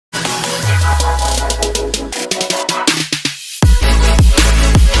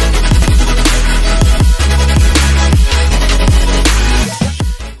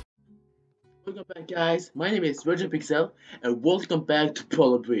Back guys, my name is RetroPixel and welcome back to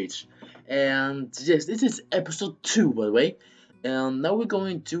Polar Bridge. And yes, this is episode 2 by the way. And now we're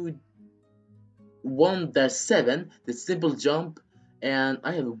going to 1-7, the simple jump. And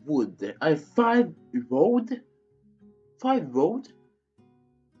I have wood. I have 5 road? 5 road?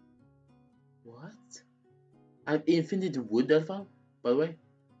 What? I have infinite wood alpha, by the way.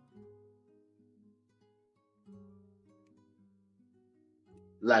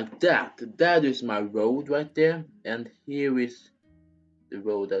 Like that. That is my road right there. And here is the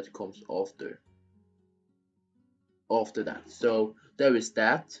road that comes after that. So there is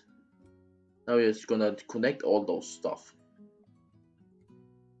that. Now we're just gonna connect all those stuff.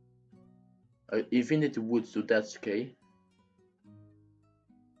 Infinity wood, so that's okay.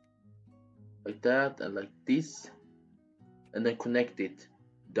 Like that and like this. And then connect it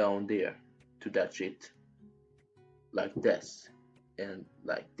down there to that shit. Like this. And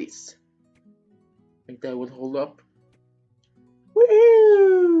like this. I think that would hold up.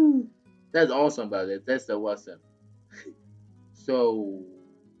 Woo! That's awesome about it. That's so awesome. So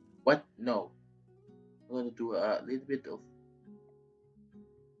what? No. I'm gonna do a little bit of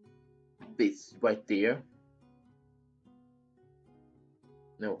this right there.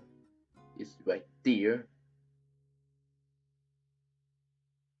 No, it's right there.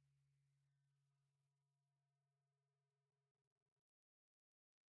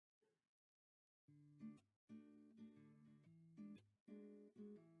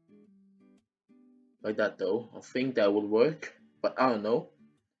 Like that though. I think that will work, but I don't know.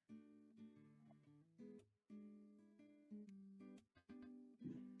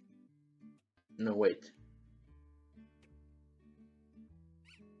 No, wait.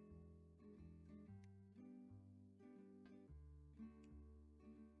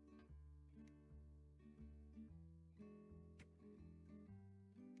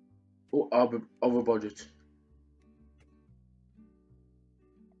 Oh, over budget.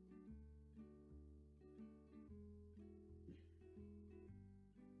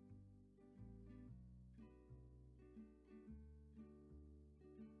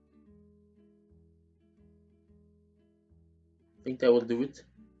 Think that will do it?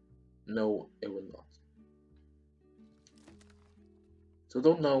 No, it will not. So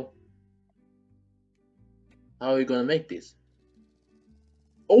don't know how are you gonna make this.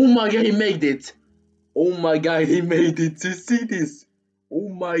 Oh my god, he made it! Oh my god, he made it! You see this? Oh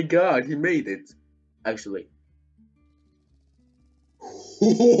my god, he made it! Actually.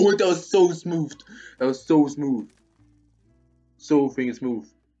 Oh, that was so smooth! That was so smooth. So freaking smooth.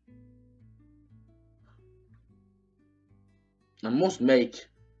 I must make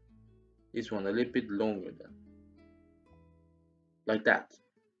this one a little bit longer than. Like that.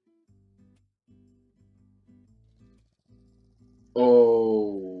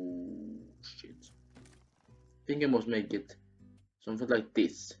 Oh shit. I think I must make it something like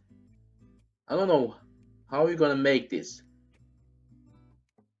this. I don't know how are you gonna make this.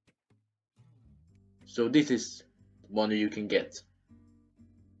 So this is the money you can get.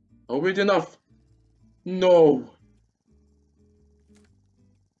 Oh, wait, enough. No.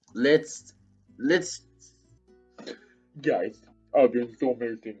 Let's guys. I've been so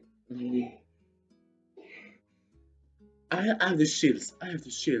amazing. I have the shields. I have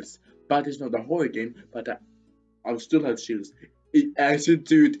the shields, but it's not a horror game. But I'll still have shields. It actually,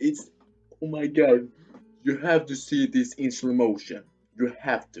 dude, it's oh my god. You have to see this in slow motion. You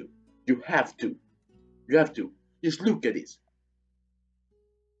have to. You have to. You have to. Just look at this.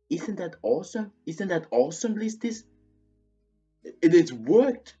 Isn't that awesome? Isn't that awesome, Listis? It's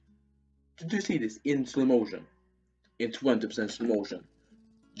worked. Did you see this in slow motion? In 20% slow motion.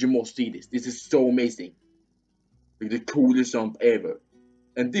 You must see this. This is so amazing. Like the coolest jump ever.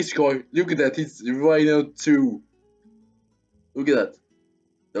 And this guy, look at that, he's right now too. Look at that.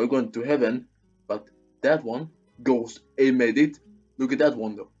 They're going to heaven, but that one goes and made it. Look at that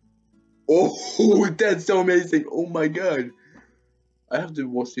one though. Oh, that's so amazing. Oh my god. I have to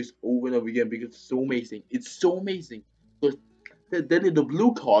watch this over and over again because it's so amazing. It's so amazing. Because the little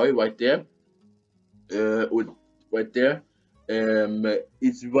blue car right there, right there,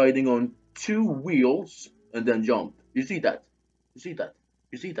 it's riding on 2 wheels and then jump. You see that? You see that?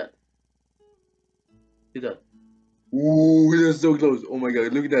 You see that? See that? Ooh, that's so close. Oh my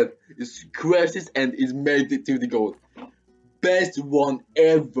god, look at that. It crashes and it made it to the goal. Best one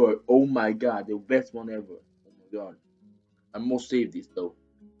ever. Oh my god, the best one ever. Oh my god. I must save this though.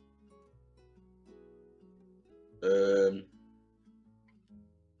 Um,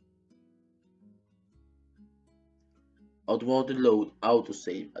 automatic load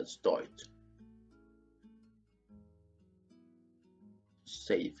autosave at start.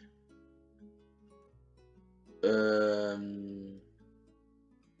 Save.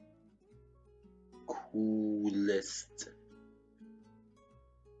 Coolest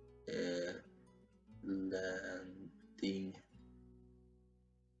landing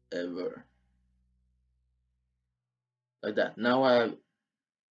ever. Like that. Now I've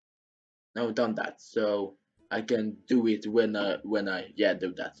done that, so I can do it when I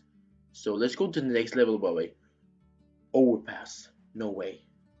do that. So let's go to the next level, by the way. Overpass. No way.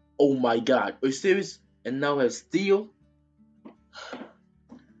 Oh my god. Are you serious? And now I have steel?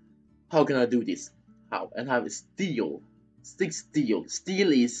 How can I do this? How? And have steel. 6 steel.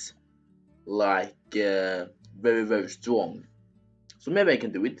 Steel is like very, very strong. So maybe I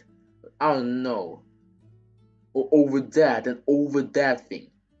can do it. I don't know. Or over that and over that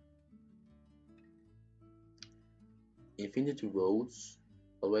thing. Infinity roads.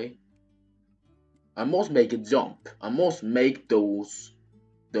 Away. I must make a jump. I must make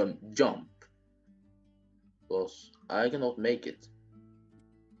them jump. Because I cannot make it.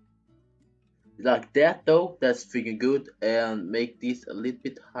 Like that though, that's freaking good. And make this a little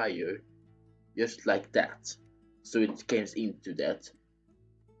bit higher. Just like that. So it comes into that.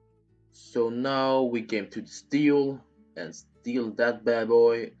 So now we came to the steel. And steal that bad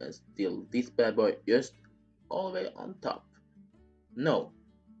boy. And steal this bad boy. Just all the way on top. No.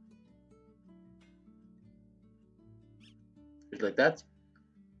 Just like that.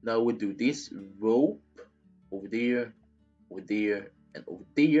 Now we do this rope over there, and over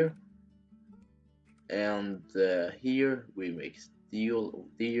there. And here we make steel over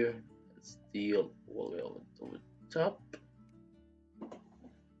there, and steel all the way over top.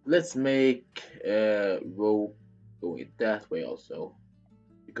 Let's make rope going that way also,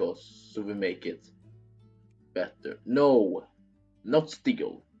 because so we make it better. No, not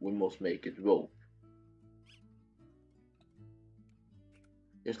steel. We must make it rope.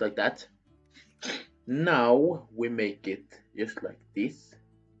 Just like that. Now we make it just like this.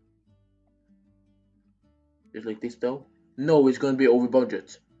 Just like this though. No, it's gonna be over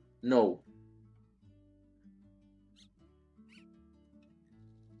budget. No.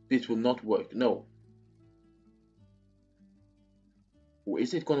 This will not work. No. Or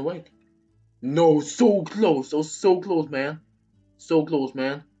is it gonna work? No, so close. Oh, so close, man. So close,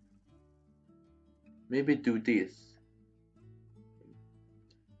 man. Maybe do this.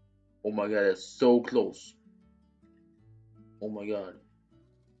 Oh my god, that's so close. Oh my god.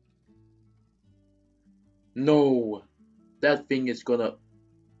 No. That thing is gonna...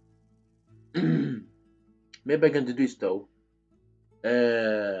 Maybe I can do this though.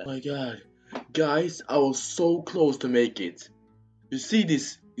 Oh my god. Guys, I was so close to make it. You see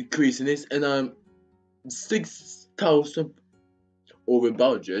this craziness, and I'm 6,000 over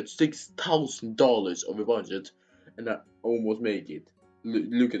budget, $6,000 over budget, and I almost make it.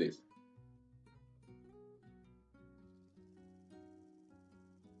 Look at this.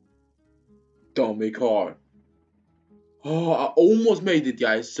 Dummy car. Oh, I almost made it,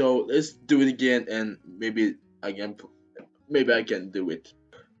 guys. So let's do it again, and maybe I can do it.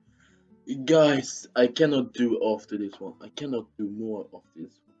 Guys, I cannot do after this one. I cannot do more of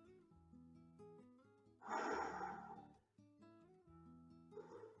this.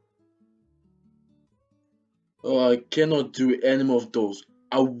 Oh, I cannot do any more of those.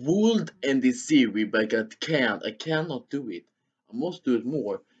 I would end this series, but I can't. I cannot do it. I must do it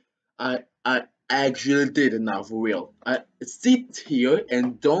more. I actually did it now for real. I sit here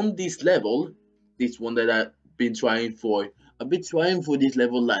and done this level, this one that I've been trying for. I've been trying for this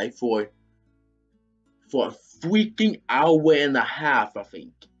level like for a freaking hour and a half, I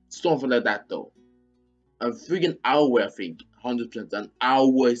think. Something like that though. A freaking hour, I think. 100% an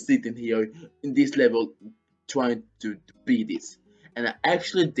hour sitting here in this level trying to beat this. And I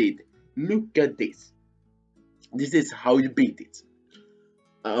actually did. Look at this. This is how you beat it.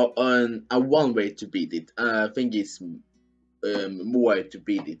 On one way to beat it. I think it's more to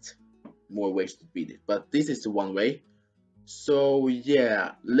beat it. More ways to beat it. But this is the one way. So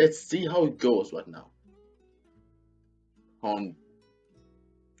yeah, let's see how it goes right now. You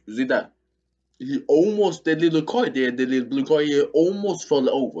see that? He almost, the little car there, the little blue car here almost fell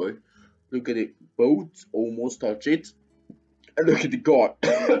over. Look at it, boat almost touch it. And look at the car.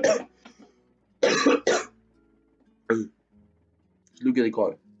 Look at the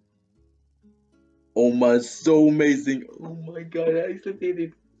car. Oh my, so amazing. Oh my god, I actually did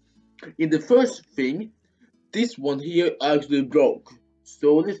it. In the first thing, this one here actually broke.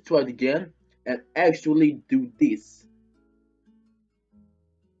 So let's try it again and actually do this.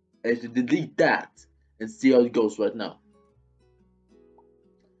 And to delete that and see how it goes right now.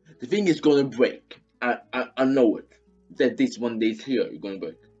 The thing is gonna break. I know it. That this one is here is gonna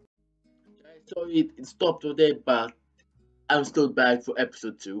break. Guys, sorry it stopped today, but I'm still back for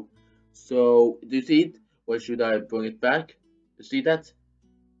episode 2. So, do you see it? Or should I bring it back? You see that?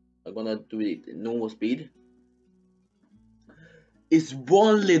 I'm gonna do it in normal speed. It's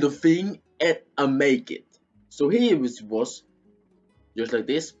one little thing and I make it. So here it was, just like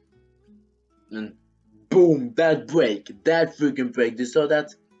this. And boom, that freaking break. You saw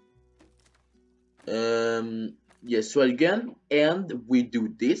that? Yes, try again. And we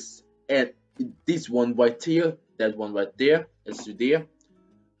do this. And this one right here, that one right there, as you there.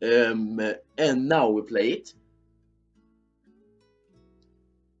 And now we play it.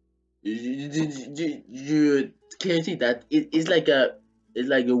 You can see that it's like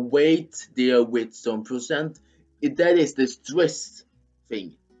a weight there with some percent. That is the stress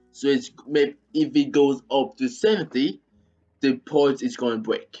thing. So it's maybe if it goes up to 70, the part is gonna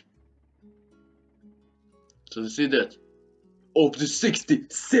break. So you see that up to 60,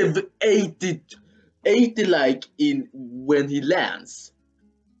 70, 80, 80 like in when he lands.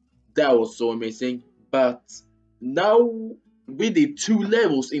 That was so amazing. But now we did 2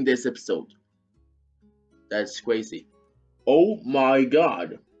 levels in this episode. That's crazy. Oh my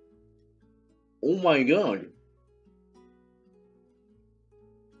god. Oh my god.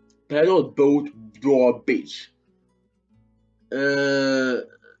 Cannot boat garbage.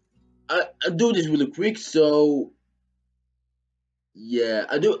 I do this really quick, so yeah,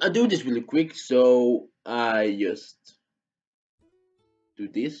 I do this really quick, so I just do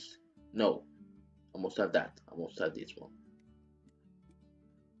this. No, I must have that. I must have this one.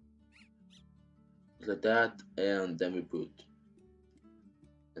 Like that, and then we put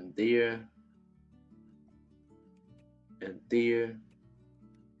and there and there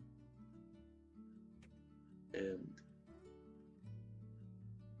and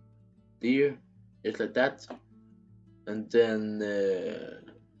there, just like that, and then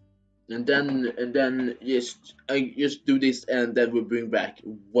just I just do this, and then we bring back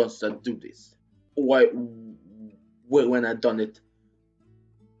once I do this. Why? When I done it?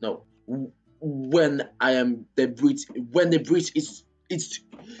 No, when I am the bridge. When the bridge is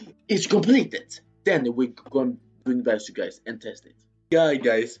completed, then we gonna bring back you guys and test it. Yeah,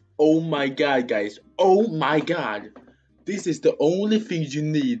 guys. Oh my god, guys. Oh my god. This is the only thing you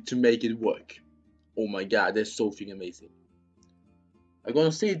need to make it work. Oh my god, that's so freaking amazing. I'm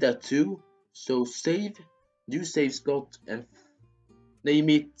gonna save that too. So save, new save slot, and name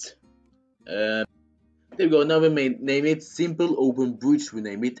it. There we go. Now we made name it simple open bridge. We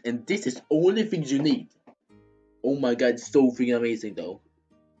name it, and this is only things you need. Oh my god, it's so freaking amazing though.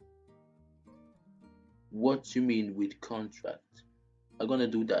 What you mean with contract? I'm gonna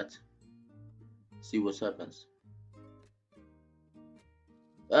do that. See what happens.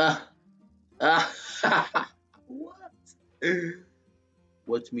 Ah, ah. What?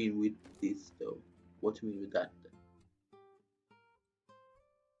 What you mean with this though? What you mean with that?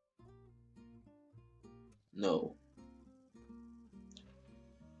 No.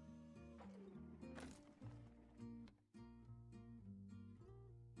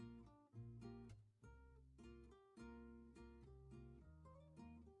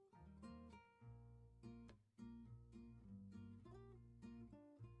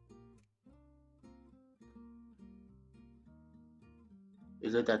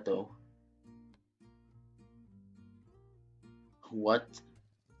 Is it that though? What?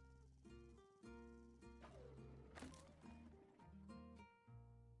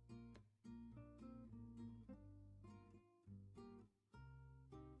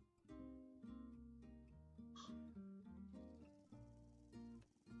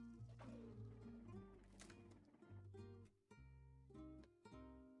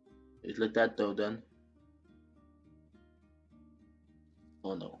 It's like that though then?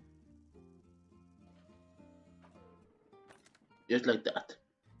 Oh no. Just like that.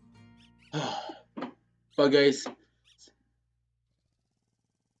 Bye guys.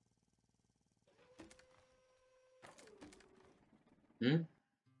 Hmm?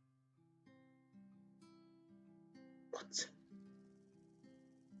 What?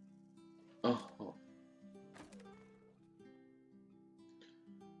 Oh.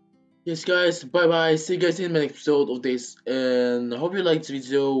 Yes guys, bye bye. See you guys in the next episode of this. And I hope you liked the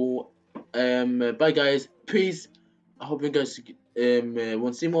video. Bye guys. Peace. I hope you guys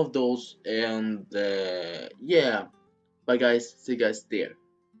want to see more of those. And yeah. Bye guys. See you guys there.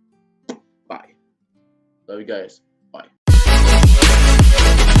 Bye. Love you guys.